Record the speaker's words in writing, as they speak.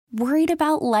Worried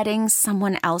about letting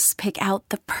someone else pick out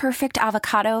the perfect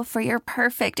avocado for your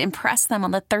perfect impress them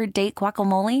on the third date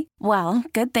guacamole? Well,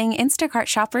 good thing Instacart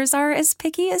shoppers are as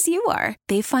picky as you are.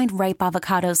 They find ripe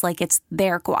avocados like it's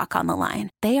their guac on the line.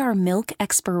 They are milk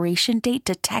expiration date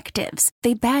detectives.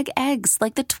 They bag eggs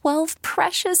like the 12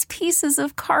 precious pieces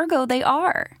of cargo they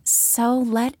are. So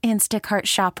let Instacart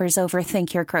shoppers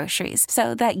overthink your groceries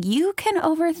so that you can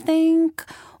overthink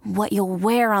what you'll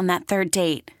wear on that third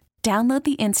date. Download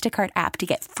the Instacart app to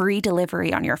get free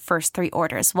delivery on your first 3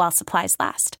 orders while supplies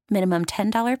last. Minimum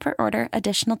 $10 per order.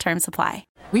 Additional terms apply.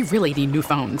 We really need new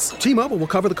phones. T-Mobile will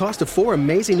cover the cost of 4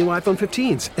 amazing new iPhone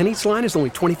 15s, and each line is only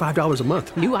 $25 a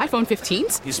month. New iPhone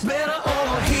 15s? It's better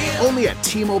over here. Only at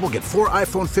T-Mobile, get 4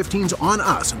 iPhone 15s on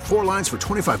us and 4 lines for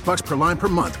 $25 per line per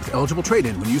month with eligible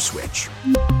trade-in when you switch.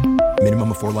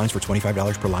 Minimum of 4 lines for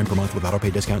 $25 per line per month with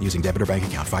autopay discount using debit or bank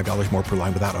account. $5 more per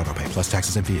line without autopay, plus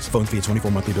taxes and fees. Phone fee at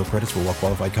 24 monthly bill credits for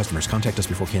well-qualified customers. Contact us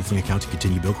before canceling account to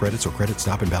continue bill credits or credit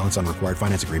stop and balance on required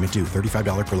finance agreement due.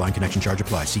 $35 per line connection charge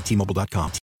applies. See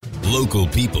T-Mobile.com. Local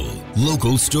people,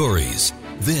 local stories.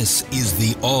 This is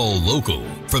the All Local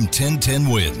from 1010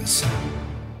 Wins.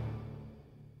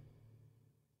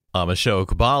 I'm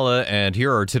Ashok Bala, and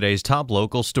here are today's top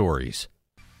local stories.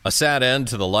 A sad end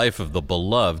to the life of the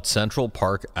beloved Central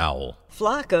Park owl.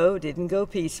 Flaco didn't go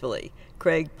peacefully.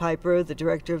 Craig Piper, the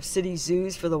director of city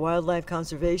zoos for the Wildlife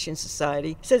Conservation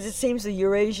Society, says it seems the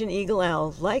Eurasian eagle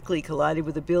owl likely collided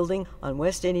with a building on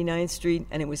West 89th Street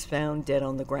and it was found dead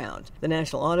on the ground. The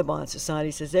National Audubon Society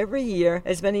says every year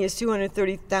as many as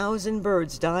 230,000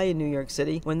 birds die in New York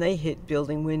City when they hit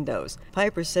building windows.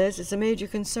 Piper says it's a major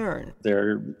concern. There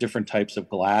are different types of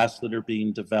glass that are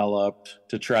being developed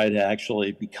to try to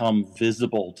actually become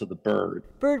visible to the bird.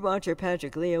 Birdwatcher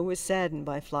Patrick Leo was saddened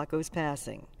by Flaco's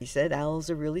passing. He said owls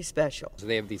are really special.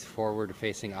 They have these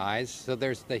forward-facing eyes, so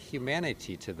there's the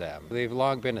humanity to them. They've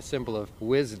long been a symbol of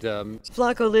wisdom.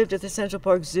 Flaco lived at the Central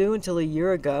Park Zoo until a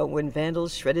year ago when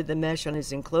vandals shredded the mesh on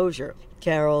his enclosure.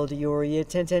 Carol Diori at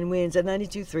 1010 Wins at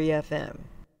 92.3 FM.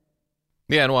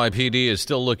 The NYPD is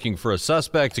still looking for a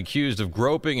suspect accused of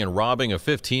groping and robbing a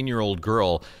 15-year-old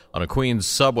girl on a Queens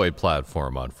subway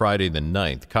platform on Friday the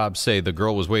 9th. Cops say the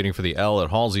girl was waiting for the L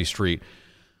at Halsey Street.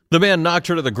 The man knocked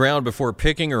her to the ground before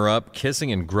picking her up, kissing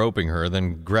and groping her,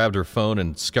 then grabbed her phone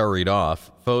and scurried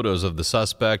off. Photos of the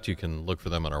suspect, you can look for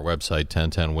them on our website,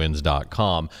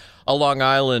 1010wins.com. A Long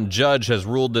Island judge has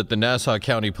ruled that the Nassau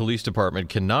County Police Department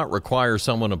cannot require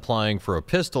someone applying for a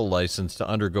pistol license to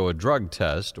undergo a drug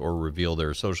test or reveal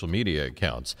their social media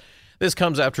accounts. This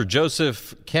comes after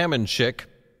Joseph Kamenchik,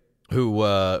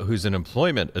 who's an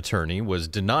employment attorney, was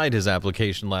denied his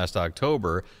application last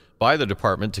October by the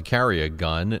department to carry a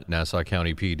gun. Nassau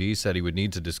County PD said he would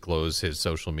need to disclose his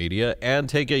social media and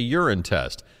take a urine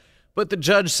test. But the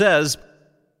judge says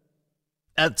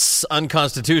that's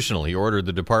unconstitutional. He ordered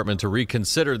the department to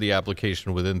reconsider the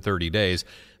application within 30 days.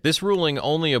 This ruling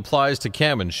only applies to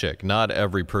Kamenchik, not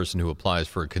every person who applies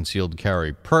for a concealed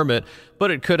carry permit, but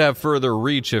it could have further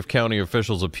reach if county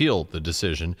officials appeal the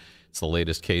decision. It's the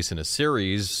latest case in a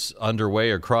series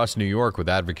underway across New York with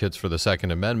advocates for the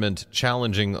Second Amendment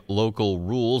challenging local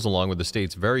rules along with the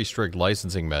state's very strict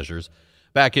licensing measures.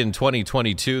 Back in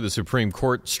 2022, the Supreme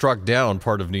Court struck down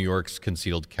part of New York's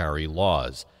concealed carry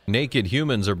laws. Naked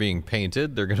humans are being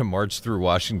painted. They're going to march through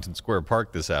Washington Square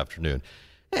Park this afternoon.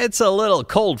 It's a little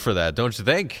cold for that, don't you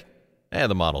think?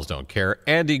 The models don't care.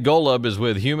 Andy Golub is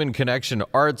with Human Connection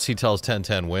Arts. He tells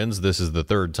 1010 Wins this is the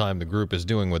third time the group is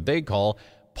doing what they call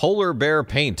polar bear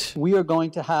paint. We are going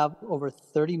to have over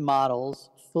 30 models,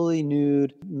 fully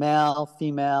nude, male,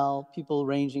 female, people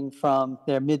ranging from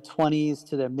their mid-20s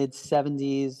to their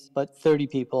mid-70s, but 30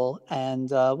 people. And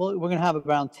we're going to have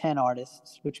around 10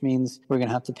 artists, which means we're going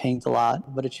to have to paint a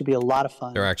lot, but it should be a lot of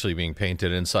fun. They're actually being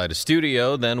painted inside a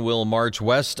studio. Then we'll march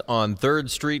west on 3rd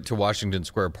Street to Washington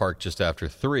Square Park just after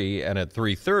 3, and at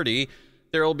 3:30,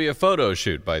 there will be a photo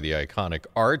shoot by the iconic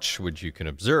arch, which you can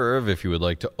observe if you would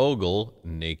like to ogle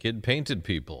naked painted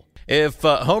people. If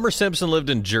Homer Simpson lived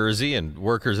in Jersey and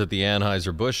workers at the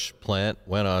Anheuser-Busch plant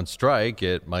went on strike,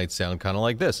 it might sound kind of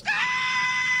like this.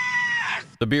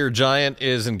 The beer giant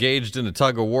is engaged in a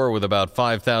tug-of-war with about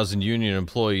 5,000 union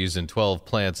employees in 12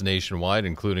 plants nationwide,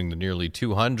 including the nearly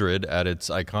 200 at its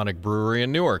iconic brewery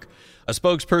in Newark. A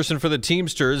spokesperson for the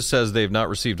Teamsters says they've not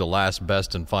received a last,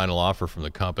 best, and final offer from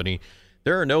the company.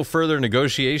 There are no further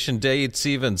negotiation dates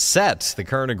even set. The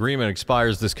current agreement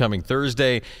expires this coming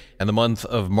Thursday, and the month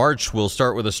of March will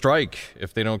start with a strike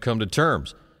if they don't come to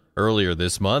terms. Earlier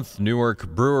this month, Newark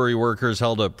brewery workers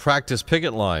held a practice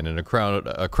picket line in a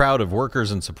crowd of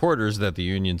workers and supporters that the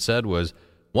union said was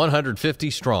 150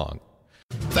 strong.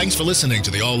 Thanks for listening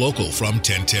to the All Local from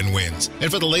 1010 Winds.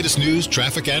 And for the latest news,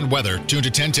 traffic, and weather, tune to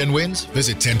 1010 Winds,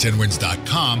 visit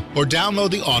 1010winds.com, or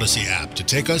download the Odyssey app to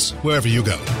take us wherever you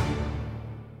go.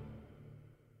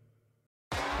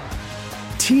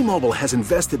 T-Mobile has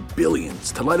invested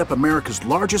billions to light up America's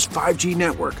largest 5G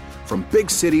network, from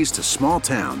big cities to small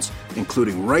towns,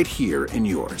 including right here in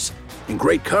yours. And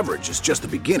great coverage is just the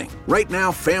beginning. Right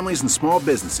now, families and small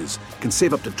businesses can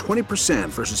save up to 20%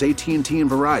 versus AT&T and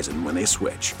Verizon when they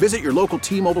switch. Visit your local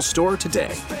T-Mobile store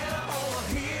today.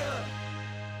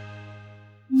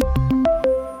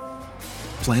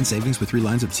 Plan savings with 3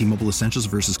 lines of T-Mobile Essentials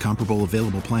versus comparable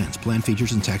available plans. Plan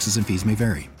features and taxes and fees may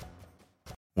vary.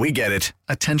 We get it.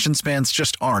 Attention spans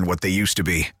just aren't what they used to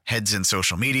be. Heads in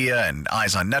social media and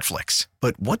eyes on Netflix.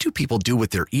 But what do people do with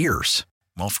their ears?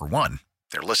 Well, for one,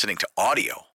 they're listening to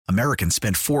audio. Americans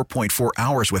spend 4.4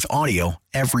 hours with audio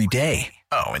every day.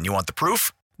 Oh, and you want the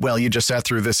proof? Well, you just sat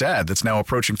through this ad that's now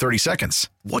approaching 30 seconds.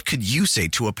 What could you say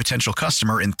to a potential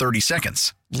customer in 30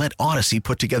 seconds? Let Odyssey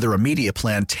put together a media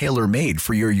plan tailor-made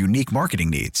for your unique marketing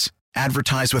needs.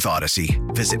 Advertise with Odyssey.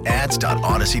 Visit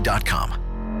ads.odyssey.com.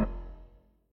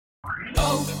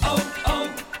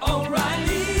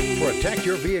 O'Reilly. Protect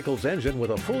your vehicle's engine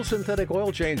with a full synthetic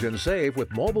oil change and save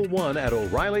with Mobile One at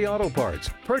O'Reilly Auto Parts.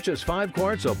 Purchase 5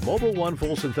 quarts of Mobile One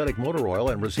full synthetic motor oil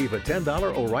and receive a $10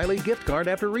 O'Reilly gift card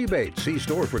after rebate. See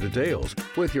store for details.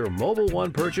 With your Mobile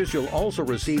One purchase, you'll also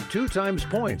receive 2 times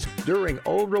points during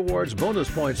O Rewards Bonus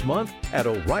Points Month at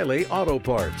O'Reilly Auto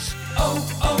Parts.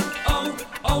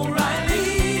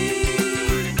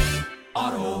 O'Reilly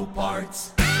Auto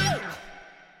Parts.